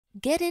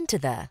Get into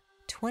the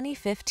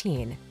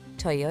 2015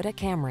 Toyota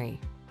Camry.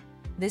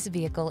 This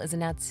vehicle is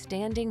an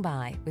outstanding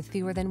buy with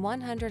fewer than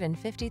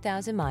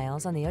 150,000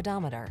 miles on the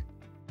odometer.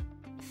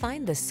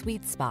 Find the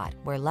sweet spot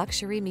where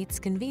luxury meets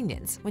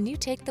convenience when you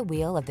take the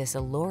wheel of this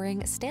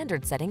alluring,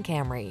 standard-setting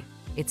Camry.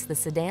 It's the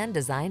sedan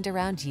designed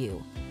around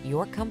you,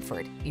 your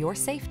comfort, your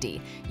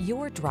safety,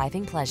 your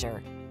driving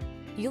pleasure.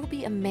 You'll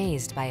be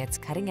amazed by its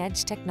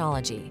cutting-edge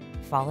technology,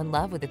 fall in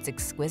love with its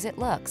exquisite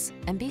looks,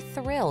 and be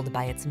thrilled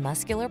by its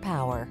muscular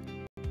power.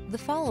 The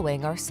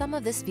following are some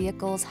of this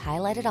vehicle's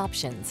highlighted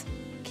options: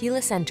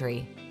 keyless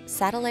entry,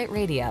 satellite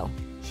radio,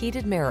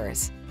 heated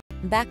mirrors,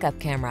 backup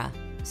camera,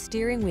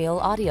 steering wheel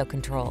audio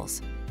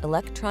controls,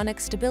 electronic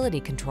stability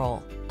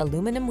control,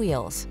 aluminum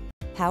wheels,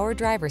 power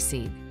driver's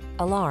seat,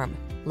 alarm,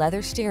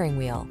 leather steering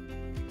wheel.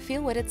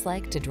 Feel what it's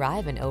like to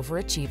drive an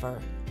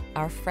overachiever.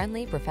 Our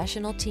friendly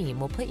professional team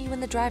will put you in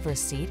the driver's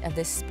seat of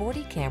this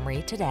sporty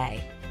Camry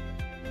today.